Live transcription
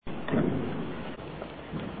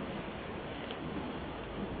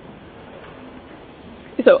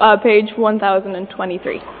So page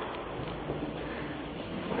 1023.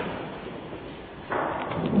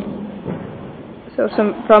 So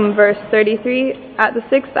from verse 33, at the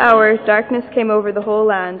 6th hour, darkness came over the whole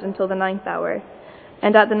land until the 9th hour.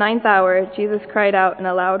 And at the 9th hour, Jesus cried out in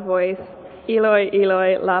a loud voice, Eloi,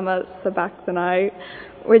 Eloi, lama sabachthani,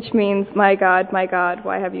 which means, my God,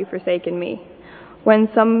 why have you forsaken me? When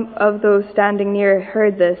some of those standing near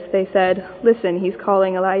heard this, they said, listen, he's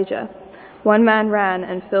calling Elijah. One man ran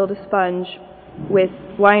and filled a sponge with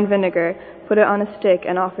wine vinegar, put it on a stick,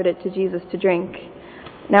 and offered it to Jesus to drink.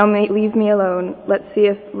 Now leave me alone.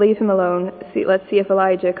 Leave him alone. Let's see if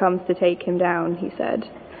Elijah comes to take him down, he said.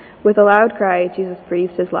 With a loud cry, Jesus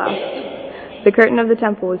breathed his last. The curtain of the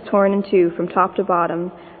temple was torn in two from top to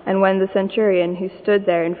bottom, and when the centurion who stood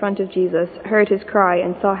there in front of Jesus heard his cry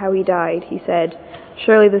and saw how he died, he said,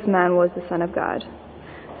 surely this man was the Son of God.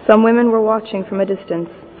 Some women were watching from a distance.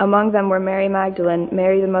 Among them were Mary Magdalene,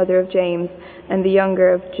 Mary the mother of James, and the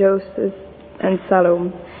younger of Joseph and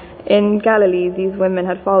Salome. In Galilee, these women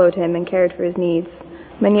had followed him and cared for his needs.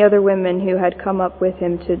 Many other women who had come up with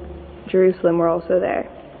him to Jerusalem were also there.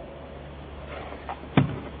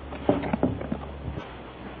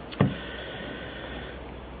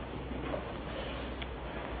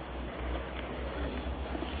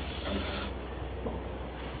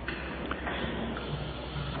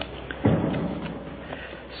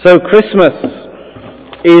 So Christmas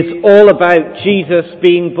is all about Jesus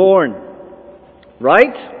being born,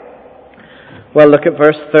 right? Well, look at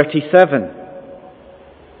verse 37.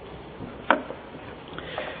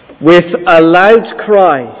 With a loud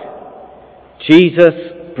cry, Jesus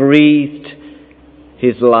breathed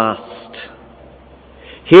his last.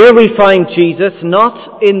 Here we find Jesus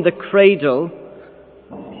not in the cradle,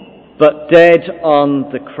 but dead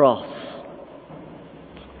on the cross.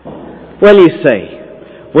 Well, you say,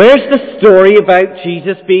 where's the story about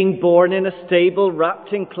Jesus being born in a stable,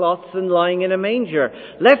 wrapped in cloths and lying in a manger?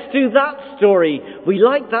 Let's do that story. We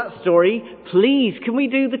like that story. Please, can we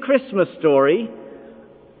do the Christmas story?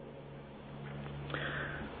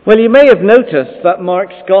 Well, you may have noticed that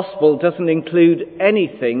Mark's Gospel doesn't include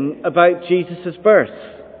anything about Jesus' birth.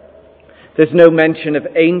 There's no mention of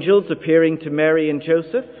angels appearing to Mary and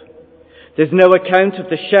Joseph. There's no account of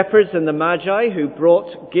the shepherds and the magi who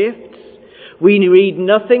brought gifts. We read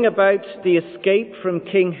nothing about the escape from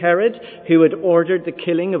King Herod, who had ordered the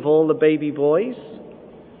killing of all the baby boys.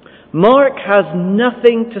 Mark has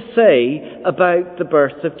nothing to say about the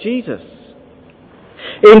birth of Jesus.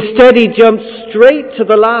 Instead, he jumps straight to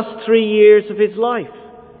the last 3 years of his life.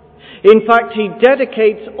 In fact, he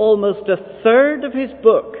dedicates almost a third of his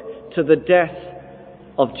book to the death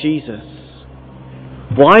of Jesus.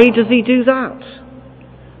 Why does he do that?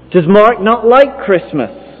 Does Mark not like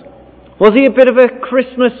Christmas? Was he a bit of a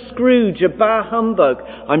Christmas Scrooge, a bah humbug?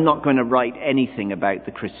 I'm not going to write anything about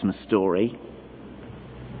the Christmas story.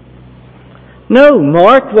 No,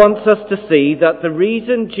 Mark wants us to see that the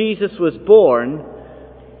reason Jesus was born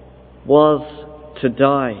was to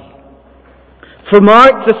die. For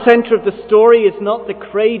Mark, the centre of the story is not the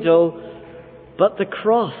cradle, but the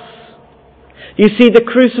cross. You see, the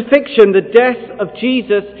crucifixion, the death of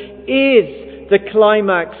Jesus, is the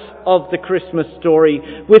climax of the Christmas story.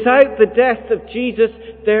 Without the death of Jesus,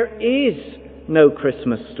 there is no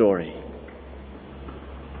Christmas story.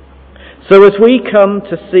 So as we come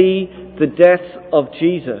to see the death of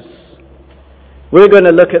Jesus, we're going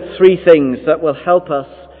to look at 3 things that will help us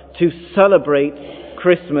to celebrate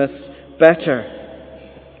Christmas better.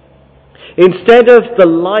 Instead of the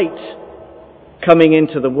light coming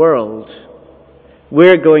into the world,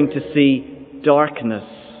 we're going to see darkness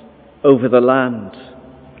over the land.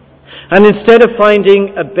 And instead of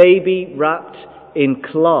finding a baby wrapped in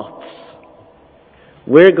cloths,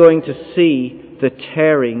 we're going to see the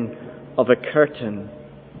tearing of a curtain.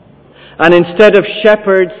 And instead of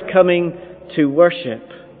shepherds coming to worship,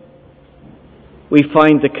 we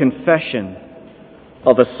find the confession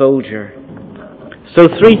of a soldier. So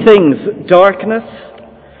 3 things: darkness,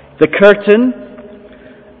 the curtain,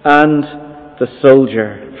 and the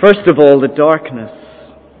soldier. First of all, the darkness.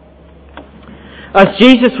 As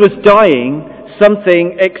Jesus was dying,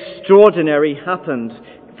 something extraordinary happened.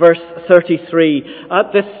 Verse 33,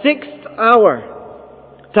 at the 6th hour,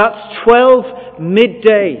 that's 12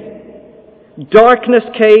 midday, darkness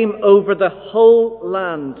came over the whole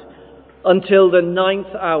land until the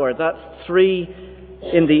 9th hour, that's 3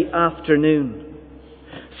 in the afternoon.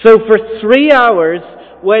 So for 3 hours,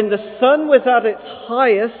 when the sun was at its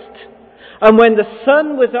highest and when the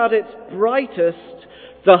sun was at its brightest,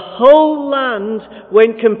 the whole land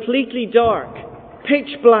went completely dark,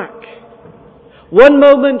 pitch black. One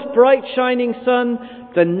moment, bright shining sun,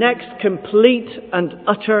 the next complete and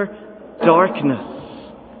utter darkness.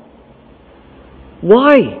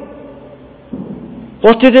 Why?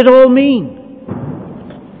 What did it all mean?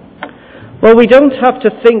 Well, we don't have to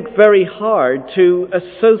think very hard to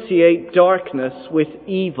associate darkness with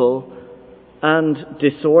evil and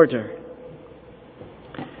disorder.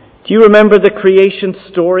 Do you remember the creation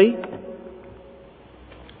story?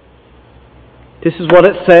 This is what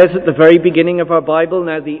it says at the very beginning of our Bible.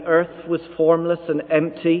 Now the earth was formless and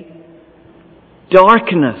empty.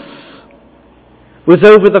 Darkness was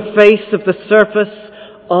over the face of the surface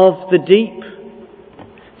of the deep.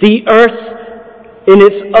 The earth, in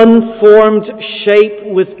its unformed shape,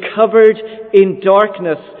 was covered in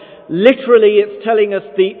darkness. Literally, it's telling us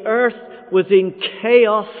the earth was in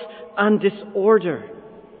chaos and disorder.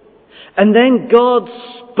 And then God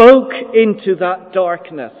spoke into that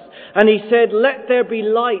darkness. And he said, "Let there be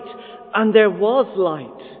light," and there was light.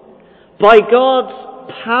 By God's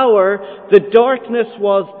power, the darkness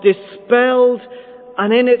was dispelled,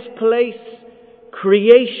 and in its place,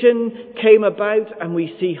 creation came about, and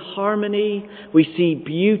we see harmony, we see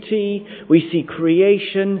beauty, we see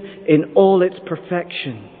creation in all its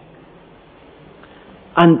perfection.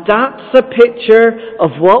 And that's a picture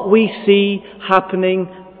of what we see happening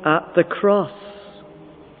at the cross.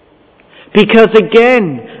 Because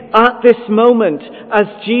again, at this moment, as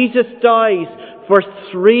Jesus dies, for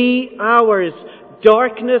 3 hours,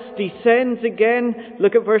 darkness descends again,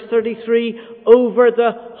 look at verse 33, over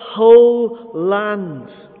the whole land.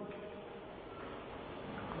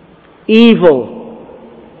 Evil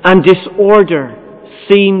and disorder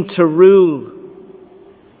seem to rule.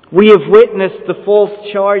 We have witnessed the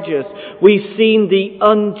false charges. We've seen the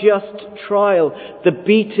unjust trial, the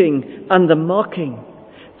beating and the mocking.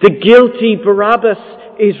 The guilty Barabbas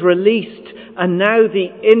is released, and now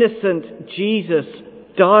the innocent Jesus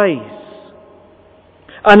dies.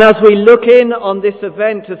 And as we look in on this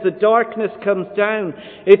event, as the darkness comes down,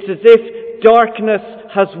 it's as if darkness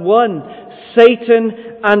has won. Satan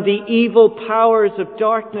and the evil powers of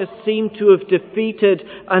darkness seem to have defeated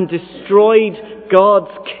and destroyed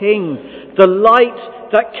God's King. The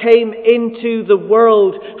light that came into the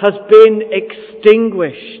world has been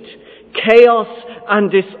extinguished. Chaos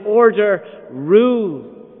and disorder rule.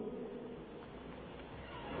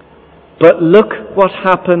 But look what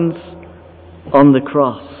happens on the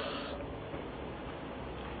cross.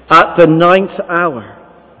 At the 9th hour,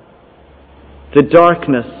 the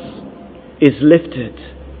darkness is lifted.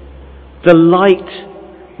 The light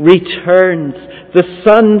returns. The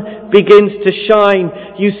sun begins to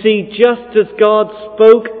shine. You see, just as God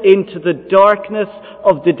spoke into the darkness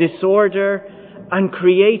of the disorder and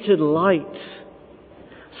created light,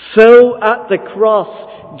 so at the cross,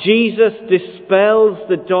 Jesus dispels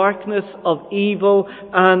the darkness of evil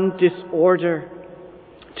and disorder.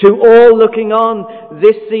 To all looking on,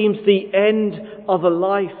 this seems the end of a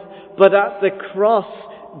life. But at the cross,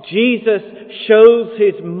 Jesus shows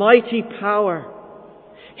his mighty power.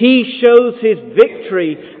 He shows his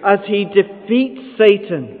victory as he defeats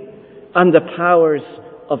Satan and the powers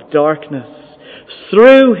of darkness.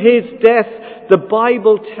 Through his death, the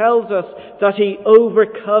Bible tells us that he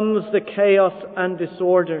overcomes the chaos and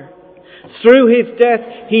disorder. Through his death,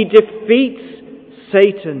 he defeats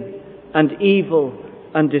Satan and evil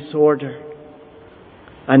and disorder.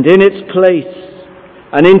 And in its place,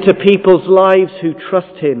 and into people's lives who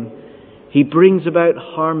trust him, he brings about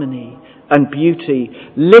harmony and beauty.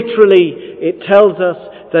 Literally, it tells us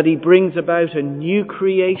that he brings about a new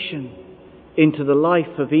creation into the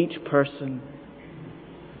life of each person.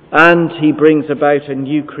 And he brings about a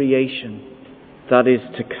new creation that is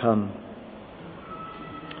to come.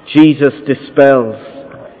 Jesus dispels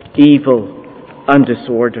evil and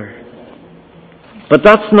disorder. But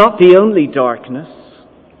that's not the only darkness.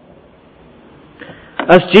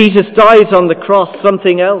 As Jesus dies on the cross,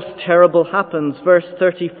 something else terrible happens. Verse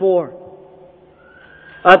 34.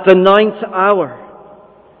 At the 9th hour,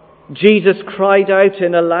 Jesus cried out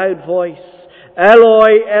in a loud voice,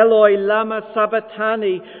 "Eloi, Eloi, lama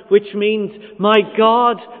sabachthani," which means, my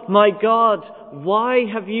God, why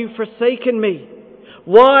have you forsaken me?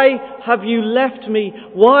 Why have you left me?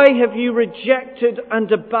 Why have you rejected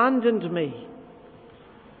and abandoned me?"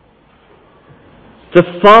 The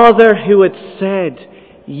Father who had said,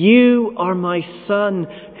 "You are my Son,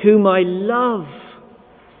 whom I love."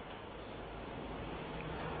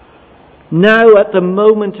 Now, at the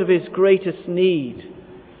moment of his greatest need,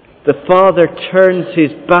 the Father turns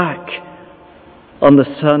his back on the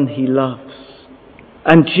Son he loves.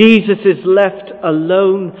 And Jesus is left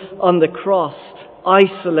alone on the cross,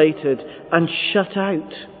 isolated and shut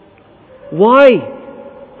out. Why?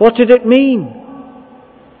 What did it mean?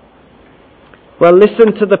 Well,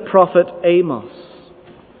 listen to the prophet Amos.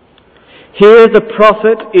 Here the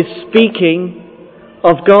prophet is speaking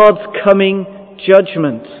of God's coming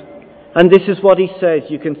judgment. And this is what he says.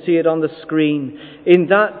 You can see it on the screen. In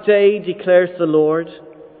that day, declares the Lord,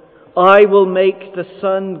 I will make the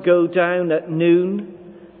sun go down at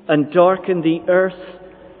noon and darken the earth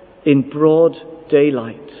in broad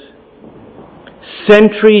daylight.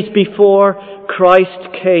 Centuries before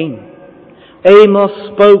Christ came,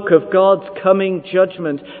 Amos spoke of God's coming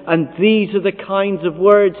judgment, and these are the kinds of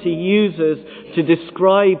words he uses to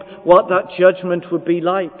describe what that judgment would be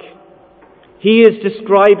like. He is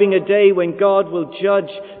describing a day when God will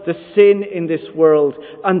judge the sin in this world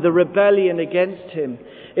and the rebellion against him.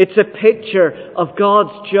 It's a picture of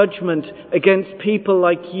God's judgment against people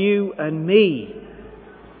like you and me.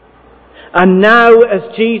 And now,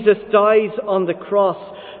 as Jesus dies on the cross,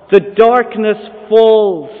 the darkness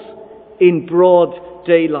falls in broad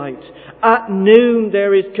daylight. At noon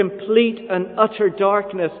there is complete and utter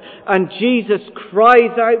darkness, and Jesus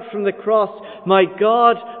cries out from the cross, my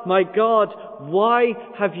God, why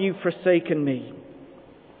have you forsaken me?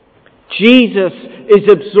 Jesus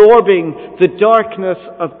is absorbing the darkness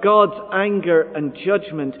of God's anger and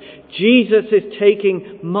judgment. Jesus is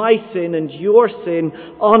taking my sin and your sin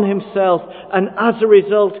on himself, and as a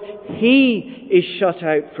result, he is shut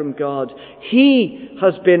out from God. He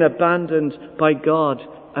has been abandoned by God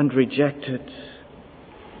and rejected.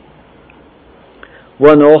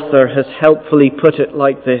 One author has helpfully put it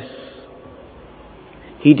like this.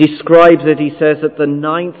 He describes it, he says, at the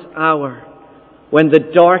 9th hour, when the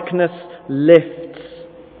darkness lifts,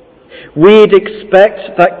 we'd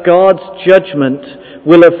expect that God's judgment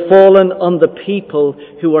will have fallen on the people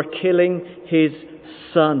who are killing his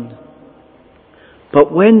Son.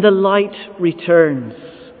 But when the light returns,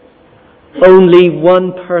 only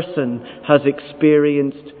one person has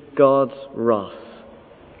experienced God's wrath: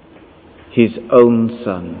 his own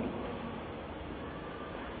Son.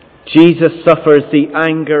 Jesus suffers the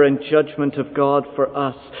anger and judgment of God for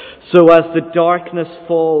us. So as the darkness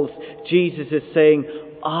falls, Jesus is saying,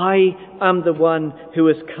 I am the one who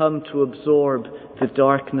has come to absorb the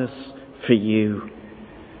darkness for you.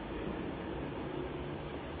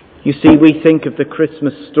 You see, we think of the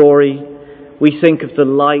Christmas story, we think of the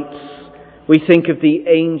lights, we think of the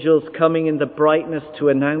angels coming in the brightness to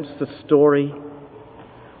announce the story.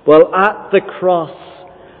 Well, at the cross,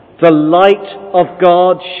 the light of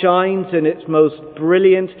God shines in its most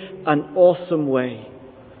brilliant and awesome way.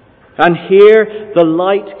 And here the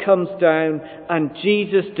light comes down, and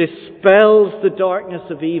Jesus dispels the darkness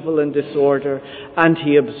of evil and disorder, and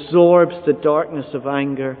he absorbs the darkness of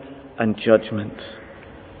anger and judgment.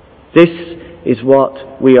 This is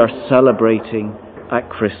what we are celebrating at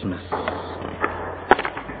Christmas.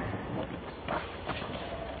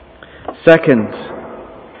 Second,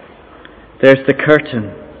 there's the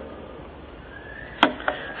curtain.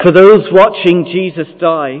 For those watching Jesus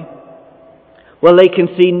die, well, they can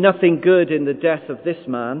see nothing good in the death of this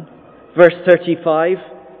man. Verse 35,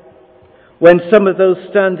 when some of those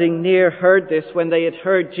standing near heard this, when they had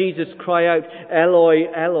heard Jesus cry out, Eloi,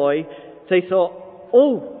 Eloi, they thought,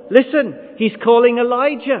 oh, listen, he's calling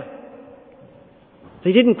Elijah.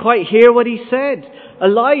 They didn't quite hear what he said.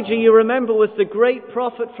 Elijah, you remember, was the great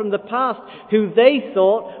prophet from the past who they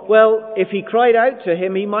thought, well, if he cried out to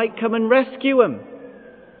him, he might come and rescue him.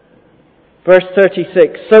 Verse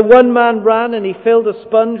 36, so one man ran and he filled a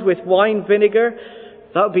sponge with wine vinegar.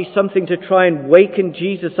 That would be something to try and waken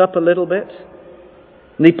Jesus up a little bit.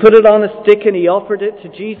 And he put it on a stick and he offered it to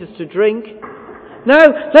Jesus to drink.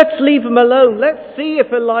 Now, let's leave him alone. Let's see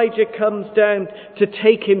if Elijah comes down to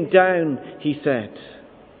take him down, he said.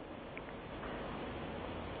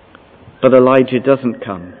 But Elijah doesn't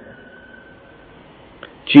come.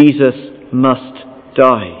 Jesus must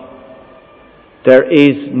die. There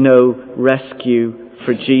is no rescue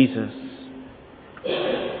for Jesus.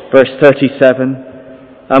 Verse 37,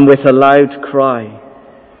 and with a loud cry,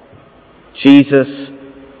 Jesus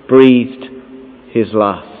breathed his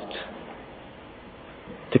last.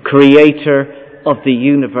 The creator of the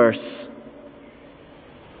universe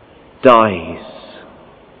dies.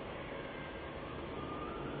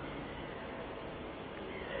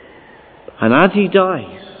 And as he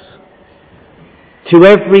dies, to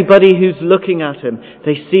everybody who's looking at him,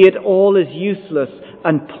 they see it all as useless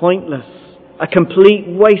and pointless, a complete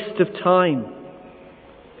waste of time.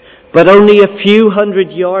 But only a few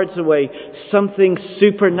hundred yards away, something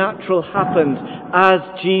supernatural happened as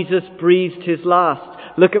Jesus breathed his last.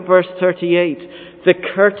 Look at verse 38. The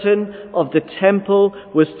curtain of the temple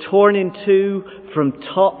was torn in two from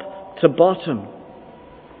top to bottom.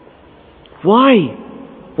 Why?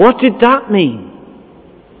 What did that mean?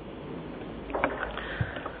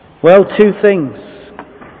 Well, two things.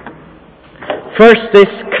 First, this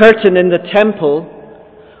curtain in the temple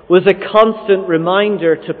was a constant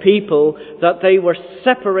reminder to people that they were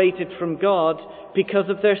separated from God because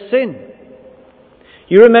of their sin.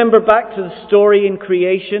 You remember back to the story in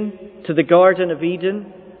creation, to the Garden of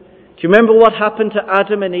Eden? Do you remember what happened to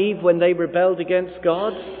Adam and Eve when they rebelled against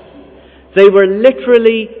God? They were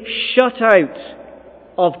literally shut out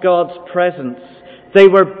of God's presence. They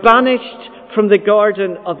were banished from the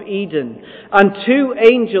Garden of Eden. And two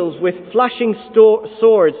angels with flashing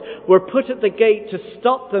swords were put at the gate to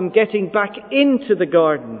stop them getting back into the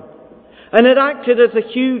garden. And it acted as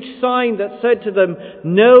a huge sign that said to them,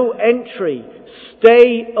 "No entry,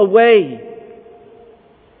 stay away."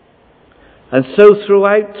 And so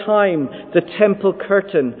throughout time, the temple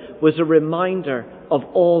curtain was a reminder of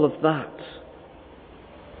all of that.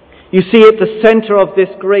 You see, at the center of this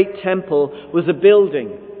great temple was a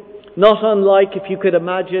building, not unlike, if you could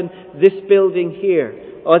imagine, this building here,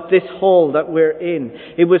 or this hall that we're in.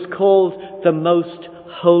 It was called the Most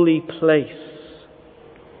Holy Place.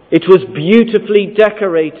 It was beautifully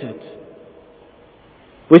decorated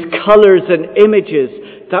with colours and images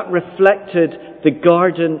that reflected the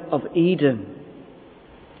Garden of Eden.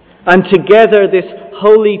 And together this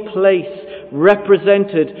holy place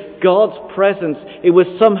represented God's presence. It was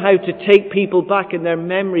somehow to take people back in their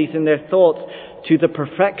memories and their thoughts to the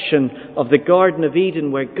perfection of the Garden of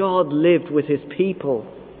Eden where God lived with his people.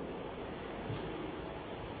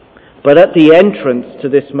 But at the entrance to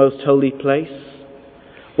this most holy place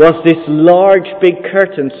was this large big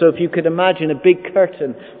curtain. So if you could imagine a big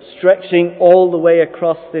curtain stretching all the way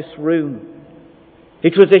across this room.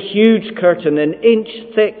 It was a huge curtain, an inch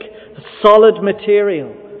thick, solid material,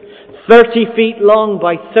 30 feet long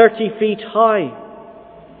by 30 feet high.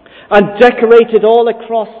 And decorated all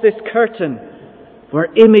across this curtain were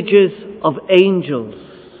images of angels.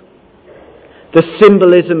 The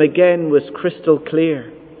symbolism again was crystal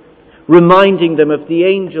clear, reminding them of the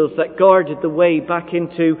angels that guarded the way back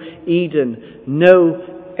into Eden. No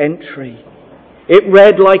entry. It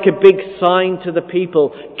read like a big sign to the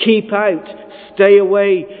people, "Keep out, stay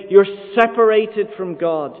away, you're separated from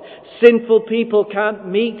God. Sinful people can't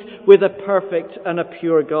meet with a perfect and a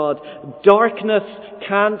pure God. Darkness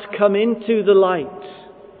can't come into the light."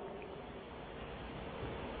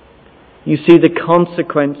 You see, the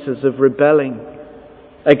consequences of rebelling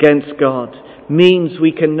against God means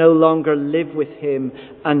we can no longer live with him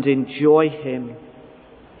and enjoy him.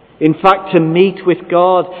 In fact, to meet with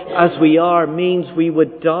God as we are means we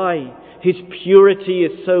would die. His purity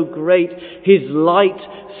is so great, his light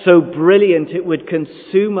so brilliant, it would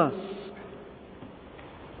consume us.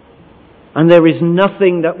 And there is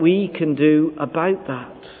nothing that we can do about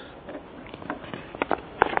that.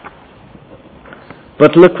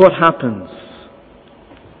 But look what happens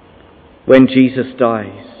when Jesus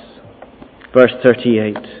dies. Verse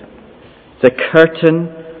 38. The curtain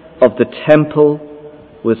of the temple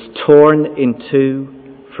was torn in two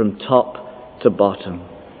from top to bottom.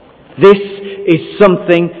 This is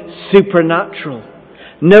something supernatural.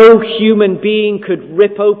 No human being could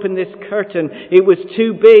rip open this curtain. It was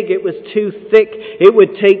too big, it was too thick. It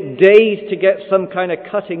would take days to get some kind of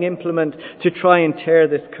cutting implement to try and tear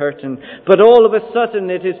this curtain. But all of a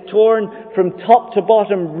sudden it is torn from top to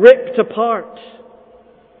bottom, ripped apart.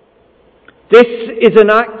 This is an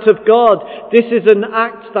act of God. This is an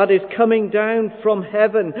act that is coming down from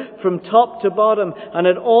heaven, from top to bottom, and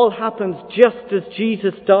it all happens just as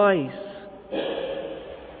Jesus dies.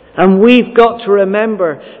 And we've got to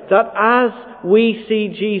remember that as we see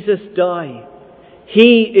Jesus die,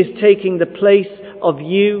 he is taking the place of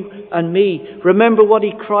you and me. Remember what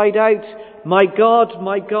he cried out, my God,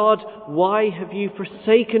 why have you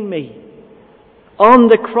forsaken me?" On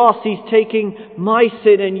the cross, he's taking my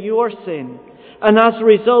sin and your sin. And as a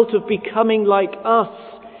result of becoming like us,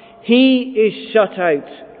 he is shut out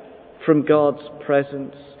from God's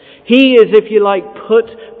presence. He is, if you like,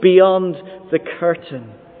 put beyond the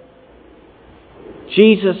curtain.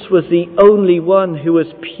 Jesus was the only one who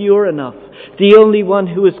was pure enough, the only one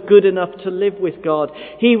who was good enough to live with God.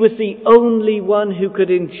 He was the only one who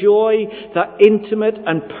could enjoy that intimate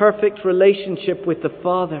and perfect relationship with the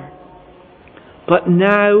Father. But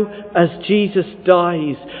now, as Jesus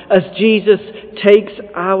dies, as Jesus takes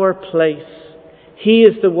our place, he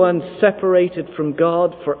is the one separated from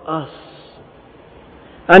God for us.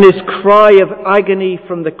 And his cry of agony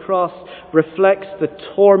from the cross reflects the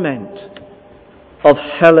torment of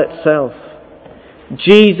hell itself.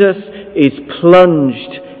 Jesus is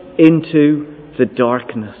plunged into the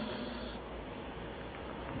darkness.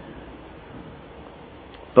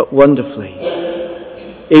 But wonderfully,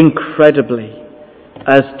 incredibly,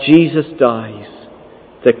 As Jesus dies,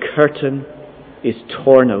 the curtain is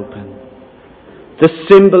torn open. The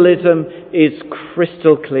symbolism is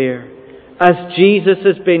crystal clear. As Jesus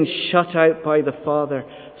has been shut out by the Father,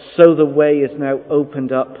 so the way is now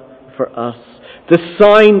opened up for us. The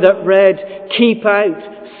sign that read, "Keep out,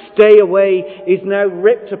 stay away," is now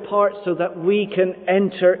ripped apart so that we can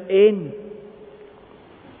enter in.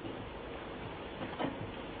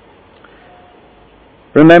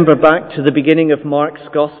 Remember back to the beginning of Mark's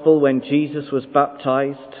Gospel when Jesus was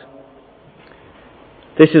baptized.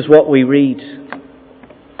 This is what we read.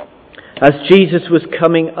 As Jesus was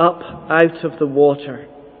coming up out of the water,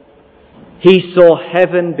 he saw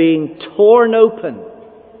heaven being torn open.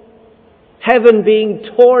 Heaven being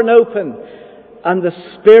torn open, and the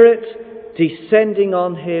Spirit descending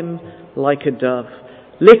on him like a dove.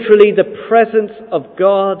 Literally the presence of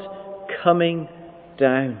God coming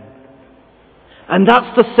down. And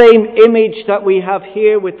that's the same image that we have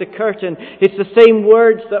here with the curtain. It's the same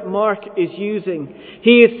words that Mark is using.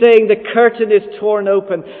 He is saying the curtain is torn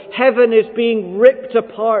open. Heaven is being ripped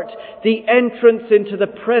apart. The entrance into the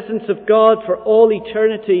presence of God for all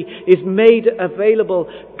eternity is made available.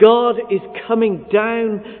 God is coming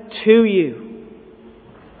down to you.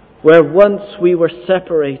 Where once we were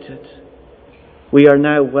separated, we are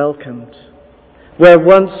now welcomed. Where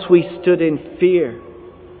once we stood in fear,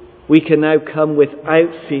 we can now come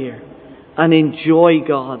without fear and enjoy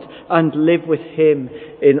God and live with Him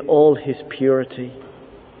in all His purity.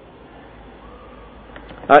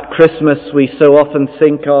 At Christmas we so often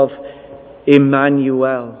think of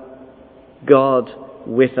Emmanuel, God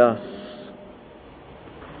with us.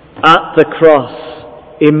 At the cross,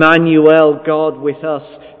 Emmanuel, God with us,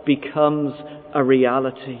 becomes a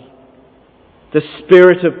reality. The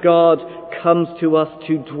Spirit of God comes to us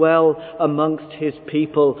to dwell amongst His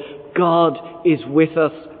people. God is with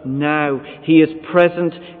us now. He is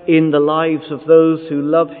present in the lives of those who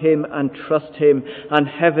love Him and trust Him, and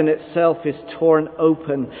heaven itself is torn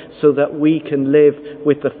open so that we can live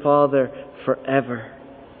with the Father forever.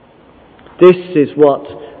 This is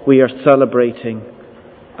what we are celebrating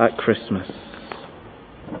at Christmas.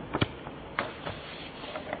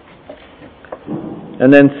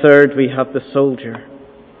 And then third, we have the soldier.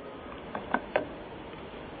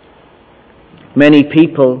 Many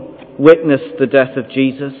people witnessed the death of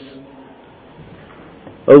Jesus.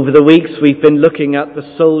 Over the weeks we've been looking at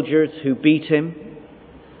the soldiers who beat Him,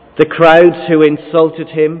 the crowds who insulted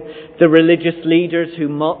Him, the religious leaders who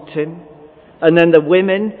mocked Him, and then the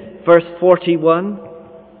women, verse 41,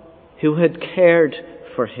 who had cared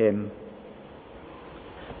for Him.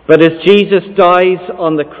 But as Jesus dies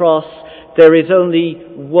on the cross, there is only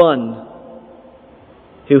one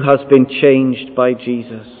who has been changed by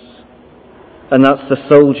Jesus, and that's the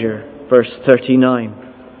soldier, verse 39.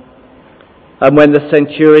 And when the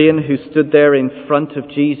centurion who stood there in front of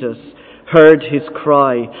Jesus heard his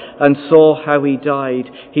cry and saw how he died,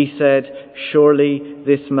 he said, "Surely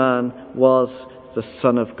this man was the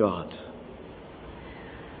Son of God."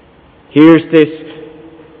 Here's this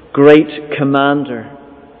great commander,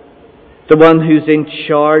 the one who's in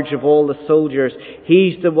charge of all the soldiers.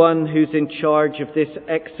 He's the one who's in charge of this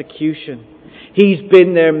execution. He's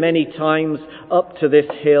been there many times up to this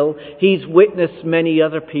hill. He's witnessed many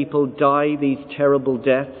other people die these terrible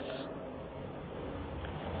deaths.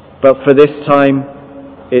 But for this time,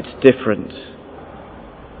 it's different.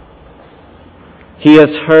 He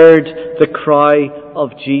has heard the cry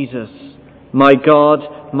of Jesus, my God,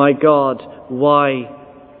 why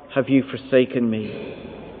have you forsaken me?"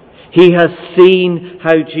 He has seen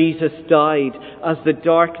how Jesus died as the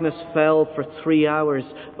darkness fell for 3 hours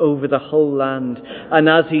over the whole land. And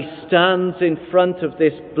as he stands in front of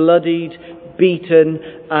this bloodied, beaten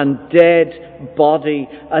and dead body,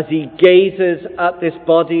 as he gazes at this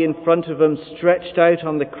body in front of him stretched out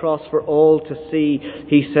on the cross for all to see,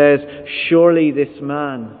 he says, "Surely this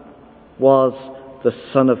man was the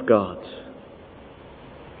Son of God."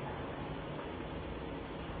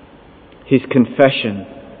 His confession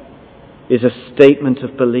is a statement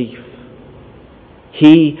of belief.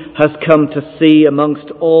 He has come to see amongst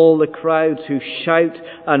all the crowds who shout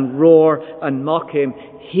and roar and mock him,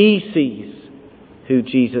 he sees who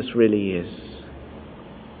Jesus really is.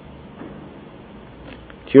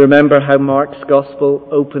 Do you remember how Mark's Gospel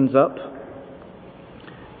opens up?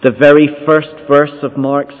 The very first verse of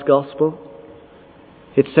Mark's Gospel.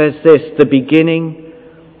 It says this, the beginning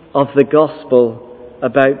of the Gospel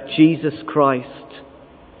about Jesus Christ,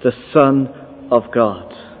 the Son of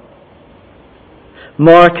God.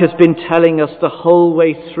 Mark has been telling us the whole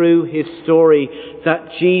way through his story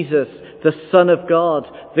that Jesus, the Son of God,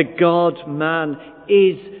 the God-man,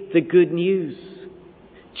 is the good news.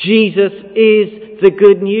 Jesus is the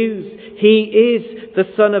good news. He is the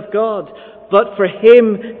Son of God. But for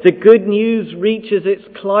him, the good news reaches its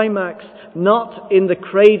climax not in the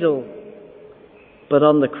cradle, but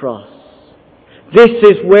on the cross. This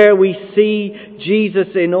is where we see Jesus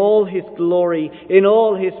in all his glory, in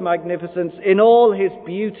all his magnificence, in all his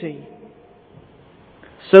beauty.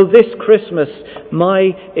 So this Christmas,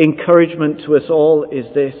 my encouragement to us all is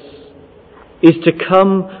this, is to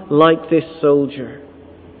come like this soldier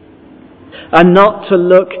and not to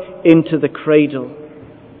look into the cradle,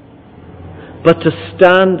 but to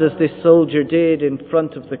stand as this soldier did in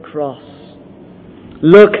front of the cross.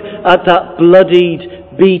 Look at that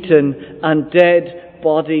bloodied, beaten and dead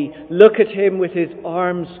body. Look at him with his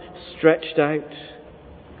arms stretched out.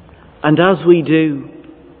 And as we do,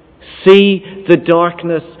 see the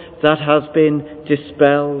darkness that has been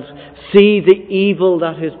dispelled. See the evil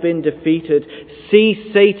that has been defeated. See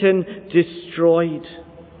Satan destroyed.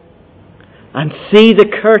 And see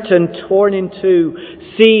the curtain torn in two.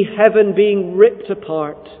 See heaven being ripped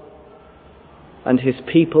apart and his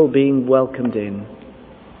people being welcomed in.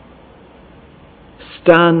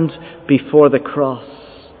 Stand before the cross,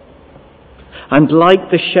 and like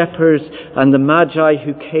the shepherds and the magi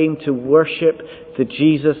who came to worship the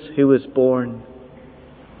Jesus who was born,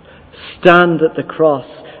 stand at the cross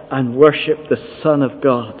and worship the Son of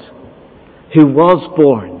God who was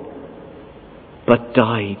born but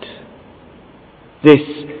died. This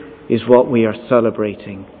is what we are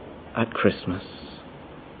celebrating at Christmas.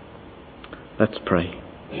 Let's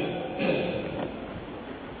pray.